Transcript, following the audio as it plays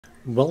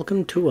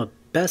Welcome to a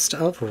best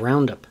of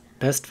roundup.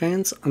 Best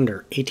fans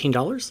under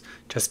 $18.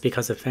 Just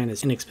because a fan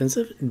is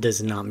inexpensive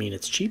does not mean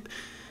it's cheap,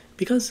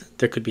 because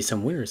there could be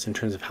some winners in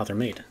terms of how they're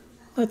made.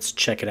 Let's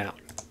check it out.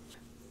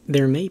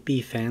 There may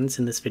be fans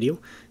in this video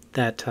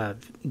that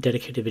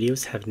dedicated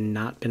videos have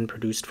not been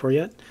produced for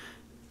yet.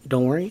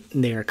 Don't worry,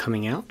 they are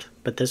coming out,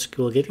 but this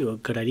will give you a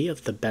good idea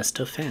of the best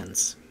of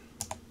fans.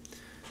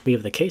 We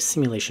have the case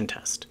simulation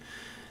test.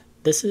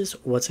 This is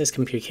what size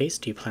computer case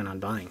do you plan on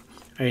buying?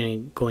 Are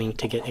you going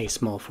to get a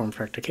small form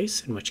factor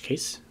case, in which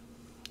case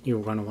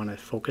you're going to want to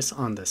focus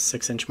on the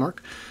 6-inch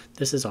mark.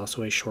 This is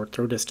also a short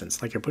throw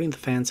distance, like you're putting the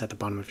fans at the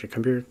bottom of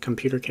your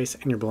computer case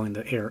and you're blowing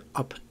the air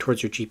up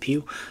towards your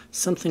GPU,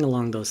 something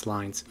along those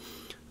lines.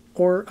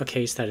 Or a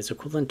case that is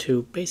equivalent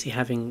to basically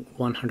having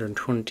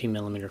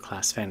 120mm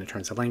class fan in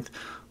terms of length.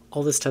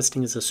 All this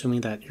testing is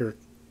assuming that your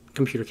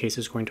computer case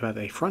is going to have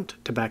a front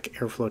to back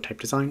airflow type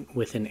design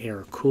with an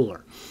air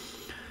cooler.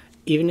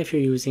 Even if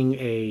you're using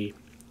a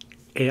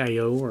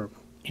AIO or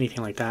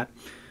anything like that,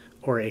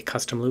 or a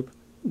custom loop,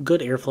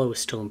 good airflow is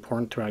still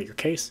important throughout your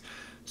case,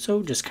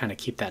 so just kind of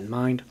keep that in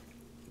mind.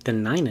 The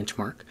 9-inch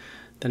mark.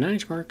 The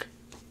 9-inch mark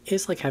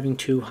is like having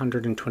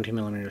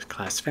 220mm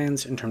class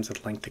fans in terms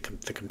of the length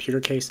of the computer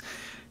case.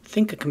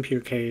 Think a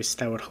computer case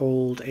that would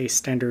hold a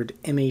standard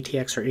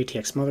MATX or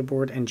ATX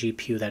motherboard and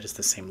GPU that is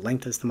the same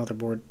length as the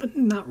motherboard, but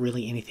not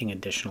really anything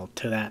additional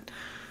to that.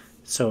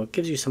 So it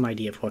gives you some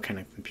idea of what kind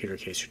of computer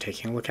case you're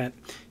taking a look at.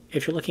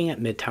 If you're looking at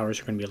mid-towers,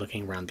 you're going to be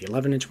looking around the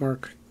 11-inch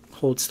mark,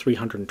 holds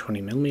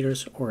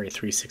 320mm or a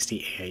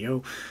 360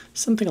 AIO,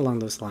 something along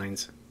those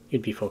lines.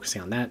 You'd be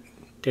focusing on that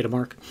data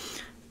mark.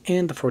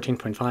 And the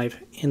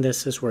 14.5, and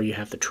this is where you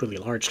have the truly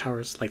large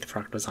towers, like the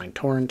Fractal Design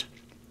Torrent,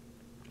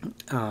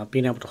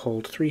 being able to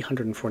hold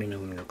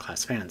 340mm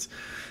class fans.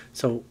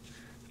 So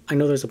I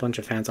know there's a bunch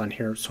of fans on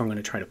here, so I'm going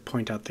to try to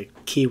point out the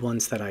key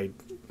ones that I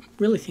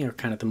really think are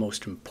kind of the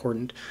most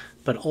important,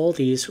 but all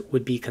these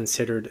would be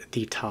considered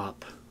the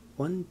top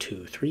 1,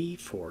 2, 3,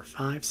 4,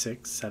 5,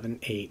 6, 7,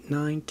 8,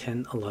 9,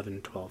 10,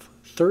 11, 12,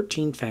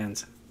 13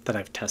 fans that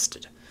I've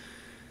tested.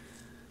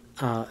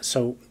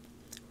 So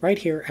right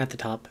here at the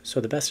top, so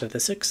the best of the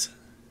 6,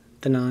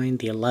 the 9,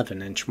 the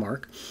 11-inch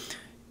mark,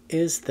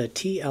 is the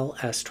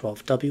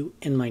TLS12W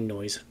in my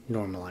noise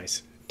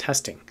normalize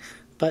testing.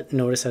 But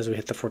notice as we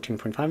hit the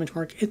 14.5-inch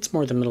mark, it's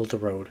more the middle of the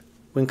road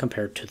when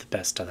compared to the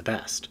best of the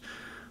best.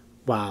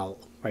 While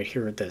right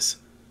here at this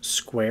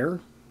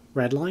square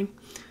red line,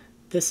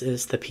 this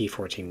is the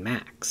P14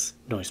 Max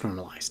noise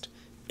normalized.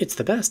 It's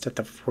the best at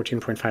the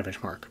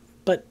 14.5-inch mark,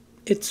 but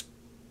it's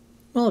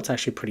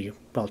actually pretty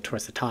well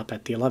towards the top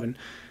at the 11,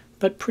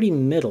 but pretty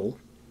middle,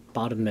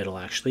 bottom middle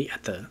actually,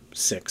 at the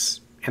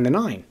 6 and the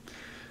 9.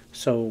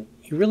 So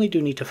you really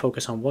do need to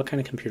focus on what kind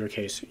of computer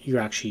case you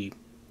actually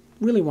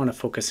really want to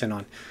focus in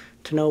on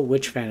to know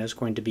which fan is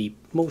going to be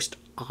most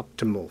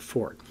optimal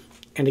for it.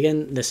 And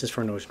again, this is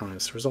for noise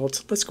normalized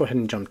results. Let's go ahead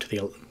and jump to the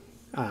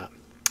 100%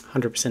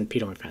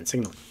 pedoing fan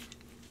signal.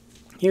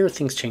 Here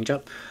things change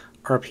up.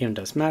 RPM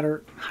does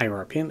matter.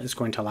 Higher RPM is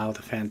going to allow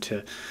the fan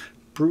to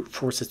brute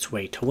force its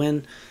way to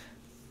win,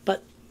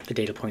 but the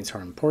data points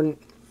are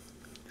important.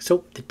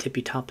 So the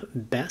tippy top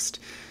best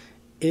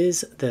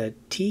is the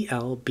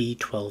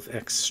TLB12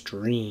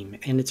 Extreme,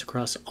 and it's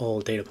across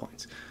all data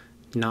points.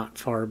 Not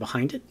far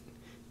behind it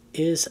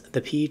is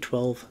the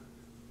P12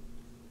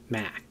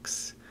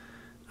 Max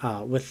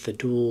with the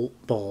dual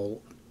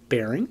ball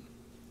bearing.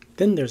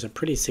 Then there's a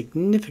pretty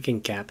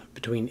significant gap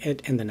between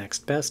it and the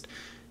next best,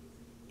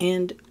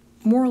 and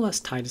more or less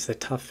tied is the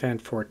Tough Fan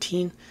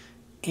 14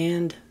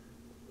 and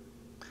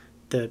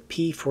the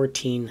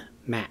P14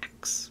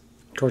 Max.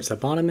 Towards the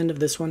bottom end of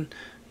this one,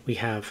 we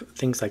have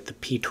things like the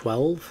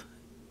P12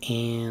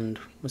 and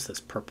what's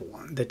this purple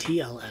one? The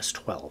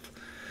TLS12.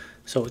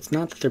 So it's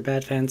not that they're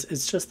bad fans,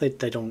 it's just that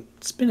they don't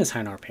spin as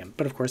high in RPM.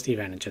 But of course the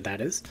advantage of that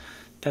is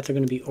that they're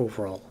going to be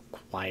overall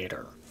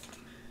quieter.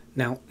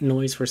 Now,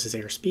 noise versus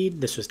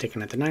airspeed, this was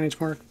taken at the 9-inch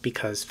mark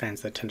because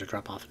fans that tend to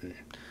drop off in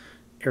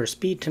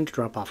airspeed tend to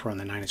drop off around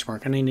the 9-inch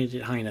mark, and I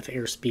needed high enough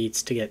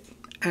airspeeds to get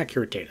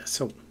accurate data,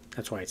 so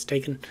that's why it's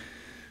taken.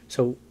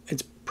 So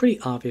it's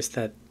pretty obvious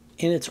that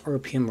in its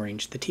RPM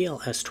range, the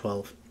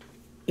TLS12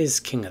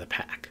 is king of the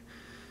pack,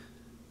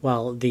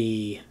 while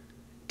the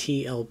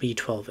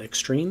TLB12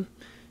 Extreme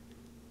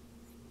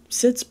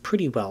sits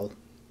pretty well,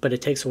 but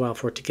it takes a while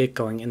for it to get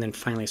going and then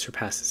finally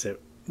surpasses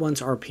it once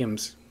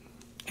RPMs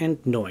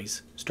and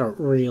noise start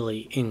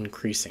really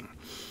increasing.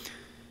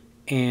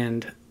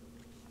 And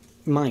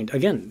mind,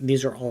 again,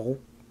 these are all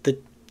the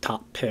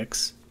top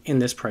picks in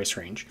this price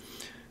range.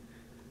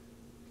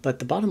 But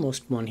the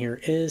bottommost one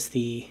here is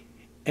the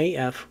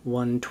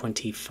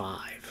AF125,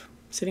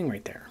 sitting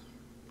right there.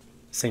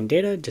 Same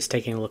data, just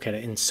taking a look at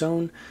it in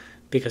Zone,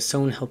 because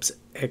Zone helps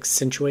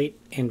accentuate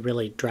and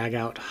really drag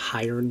out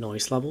higher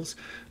noise levels,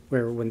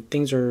 where when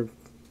things are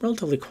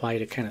relatively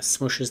quiet, it kind of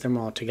smushes them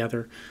all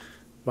together,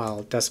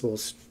 while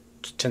decibels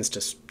tends to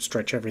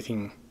stretch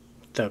everything.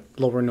 The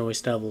lower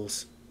noise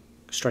levels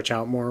stretch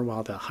out more,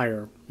 while the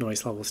higher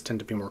noise levels tend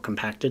to be more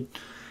compacted.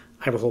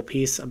 I have a whole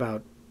piece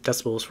about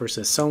decibels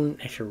versus SON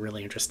if you're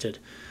really interested,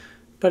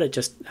 but it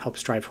just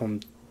helps drive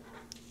home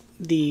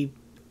the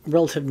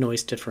relative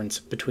noise difference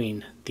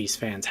between these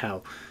fans,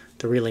 how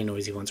the really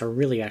noisy ones are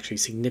really actually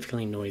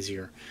significantly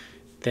noisier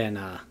than,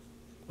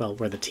 well,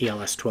 where the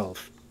TLS-12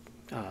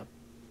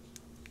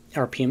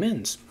 RPM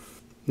ends.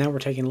 Now we're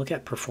taking a look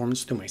at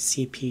performance through my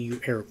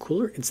CPU air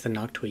cooler. It's the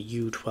Noctua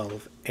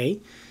U12A.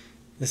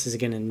 This is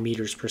again in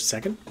meters per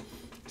second.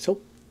 So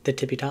the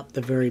tippy top,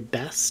 the very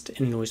best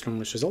in noise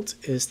normalized results,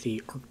 is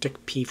the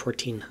Arctic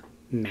P14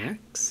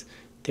 Max.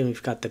 Then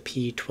we've got the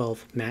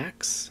P12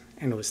 Max,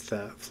 and it was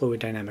the fluid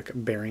dynamic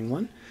bearing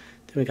one.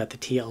 Then we got the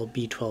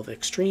TLB12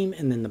 Extreme,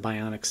 and then the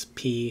Bionics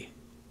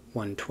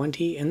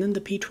P120, and then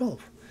the P12.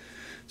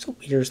 So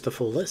here's the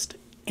full list,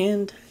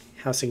 and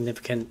how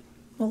significant,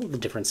 well, the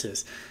difference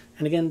is.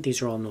 And again,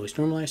 these are all noise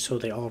normalized, so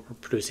they all are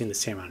producing the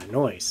same amount of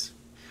noise.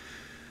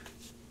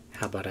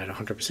 How about at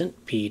 100%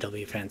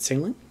 PW fan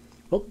signaling?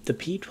 Well, the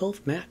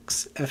P12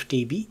 Max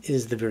FDB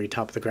is the very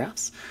top of the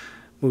graphs,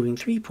 moving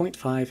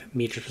 3.5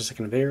 meters per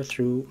second of air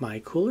through my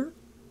cooler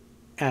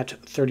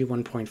at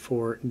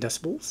 31.4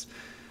 decibels,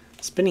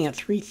 spinning at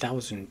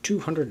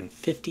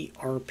 3,250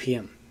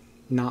 RPM.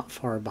 Not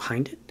far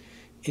behind it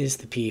is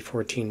the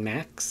P14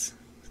 Max.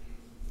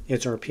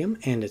 Its RPM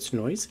and its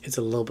noise, it's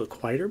a little bit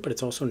quieter, but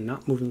it's also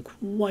not moving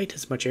quite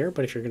as much air.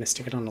 But if you're going to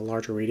stick it on a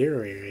larger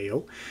radiator or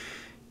AO,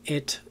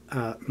 it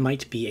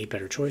might be a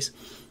better choice.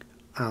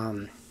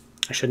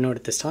 I should note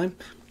at this time,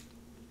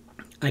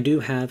 I do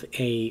have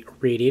a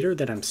radiator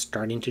that I'm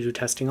starting to do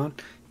testing on,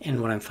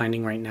 and what I'm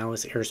finding right now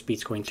is air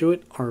speeds going through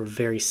it are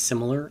very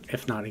similar,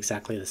 if not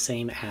exactly the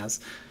same as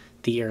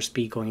the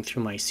airspeed going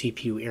through my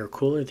CPU air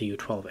cooler, the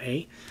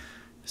U12A.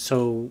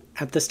 So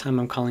at this time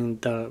I'm calling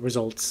the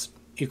results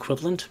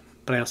equivalent,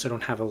 but I also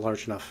don't have a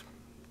large enough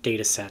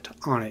data set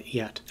on it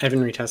yet. I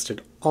haven't retested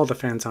all the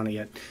fans on it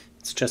yet.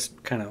 It's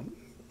just kind of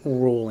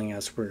rolling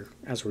as we're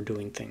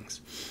doing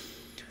things.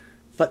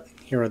 But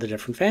here are the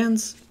different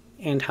fans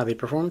and how they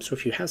perform. So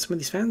if you have some of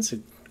these fans,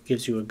 it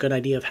gives you a good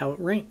idea of how it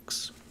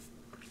ranks.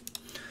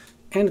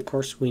 And of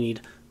course, we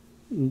need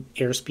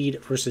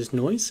airspeed versus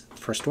noise.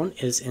 First one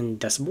is in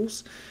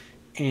decibels,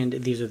 and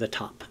these are the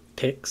top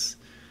picks.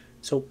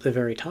 So the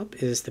very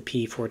top is the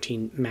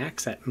P14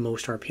 Max at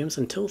most RPMs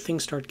until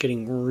things start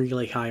getting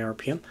really high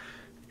RPM,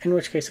 in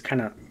which case it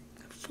kind of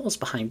falls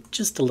behind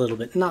just a little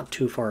bit, not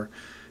too far,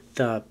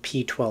 the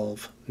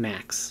P12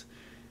 Max.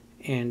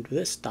 And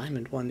this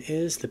diamond one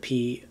is the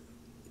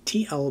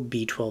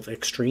TLB12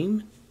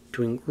 Extreme,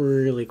 doing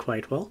really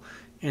quite well.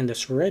 And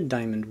this red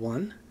diamond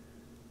one,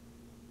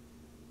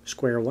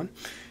 square one,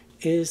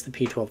 is the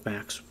P12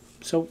 Max.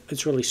 So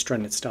it's really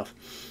strutted stuff.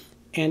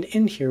 And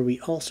in here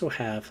we also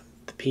have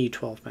the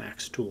P12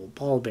 Max dual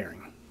ball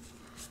bearing.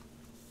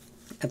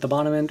 At the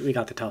bottom end, we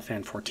got the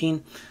Telfan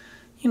 14.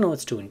 You know,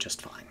 it's doing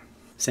just fine.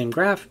 Same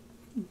graph,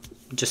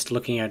 just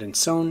looking at it in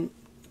SON,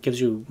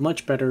 gives you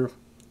much better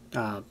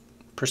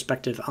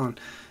perspective on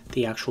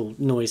the actual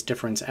noise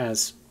difference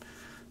as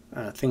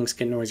things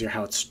get noisier,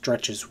 how it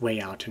stretches way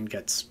out and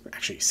gets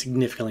actually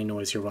significantly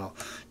noisier while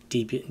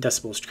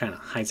decibels kind of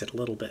hides it a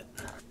little bit.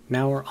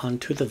 Now we're on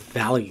to the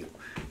value.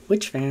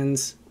 Which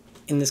fans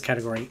in this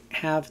category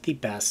have the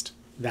best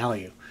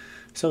value?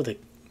 So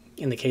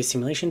in the case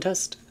simulation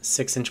test,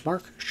 6-inch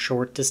mark,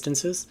 short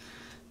distances,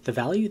 the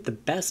value, the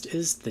best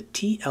is the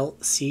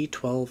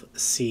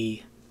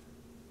TLC12C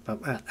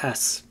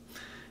S.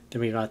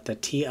 Then we got the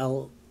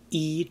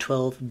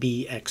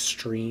TLE12B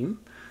Extreme,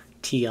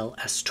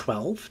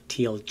 TLS12,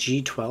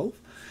 TLG12,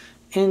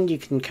 and you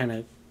can kind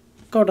of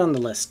go down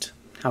the list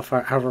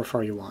however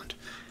far you want.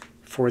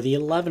 For the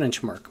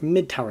 11-inch mark,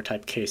 mid-tower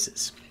type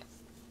cases,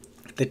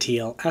 the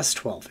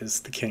TLS12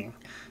 is the king.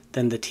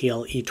 Then the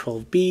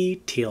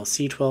TLE12B,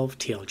 TLC12,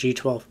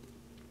 TLG12.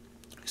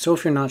 So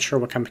if you're not sure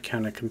what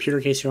kind of computer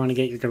case you want to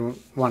get, you're going to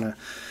want to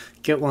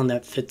get one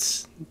that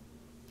fits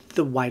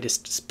the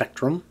widest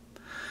spectrum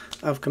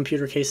of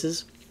computer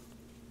cases.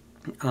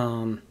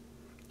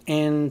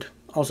 And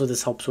also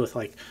this helps with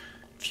like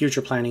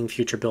future planning,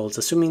 future builds,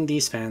 assuming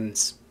these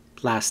fans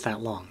last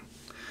that long.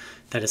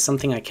 That is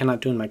something I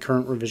cannot do in my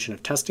current revision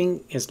of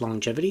testing, is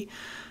longevity.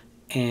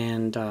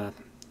 And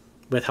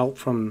with help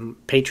from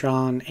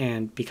Patreon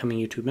and becoming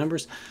YouTube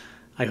members,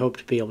 I hope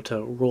to be able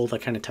to roll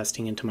that kind of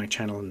testing into my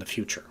channel in the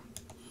future.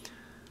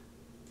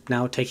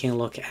 Now taking a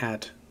look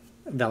at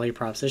value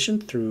proposition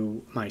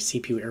through my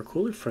CPU air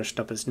cooler. First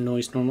up is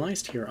noise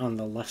normalized here on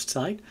the left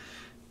side,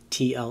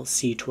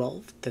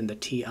 TLC12, then the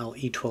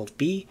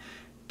TLE12B,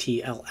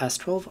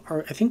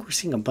 TLS12. I think we're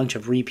seeing a bunch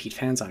of repeat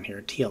fans on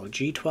here,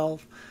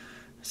 TLG12.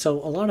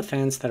 So a lot of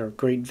fans that are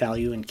great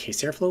value in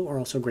case airflow are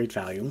also great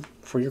value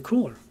for your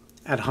cooler.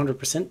 At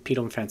 100%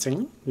 PWM fan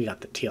signaling, we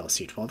got the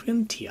TLC12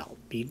 again,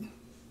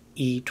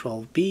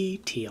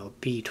 TLE12B,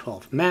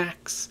 TLB12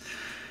 Max,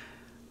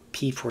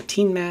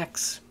 P14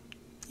 Max.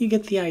 You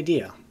get the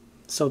idea.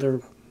 So they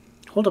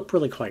hold up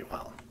really quite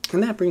well.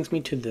 And that brings me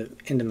to the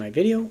end of my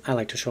video. I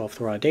like to show off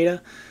the raw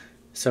data.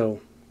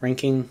 So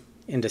ranking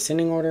in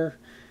descending order.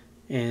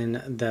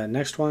 In the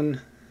next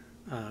one,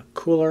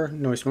 cooler,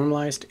 noise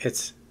normalized,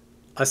 it's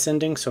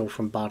ascending, so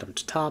from bottom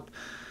to top.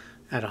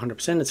 At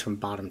 100%, it's from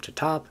bottom to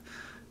top.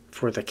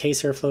 For the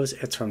case airflows,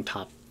 it's from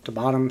top to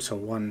bottom, so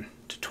 1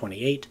 to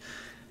 28.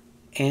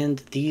 And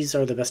these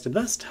are the best of the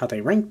best, how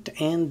they ranked,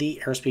 and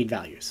the airspeed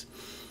values.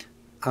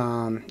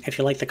 If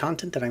you like the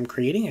content that I'm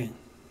creating, I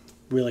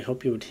really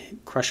hope you would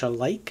crush a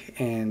like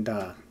and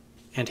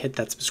hit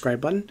that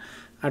subscribe button.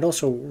 I'd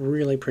also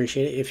really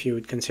appreciate it if you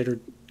would consider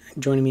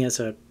joining me as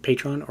a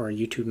Patreon or a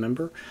YouTube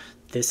member.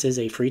 This is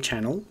a free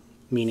channel,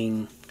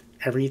 meaning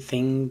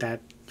everything that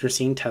you're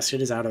seeing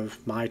tested is out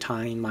of my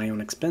time, my own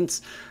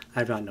expense.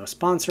 I've got no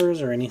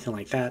sponsors or anything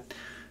like that.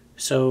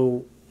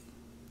 So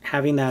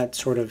having that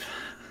sort of,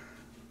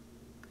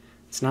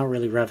 it's not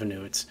really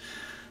revenue, it's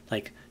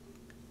like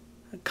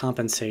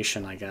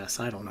compensation, I guess,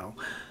 I don't know,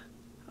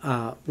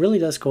 really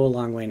does go a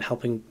long way in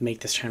helping make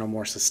this channel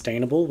more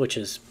sustainable, which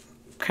is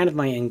kind of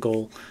my end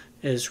goal,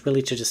 is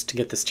really to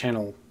get this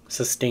channel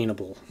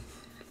sustainable.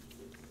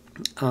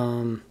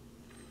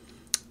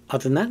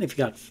 Other than that, if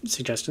you got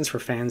suggestions for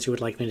fans you would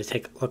like me to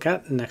take a look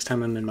at next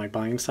time I'm in my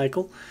buying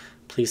cycle,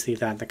 please leave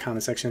that in the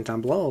comment section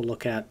down below. I'll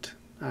look at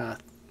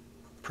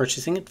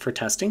purchasing it for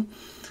testing.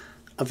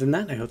 Other than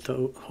that, I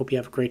hope you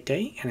have a great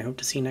day, and I hope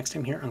to see you next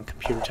time here on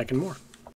Computer Tech and More.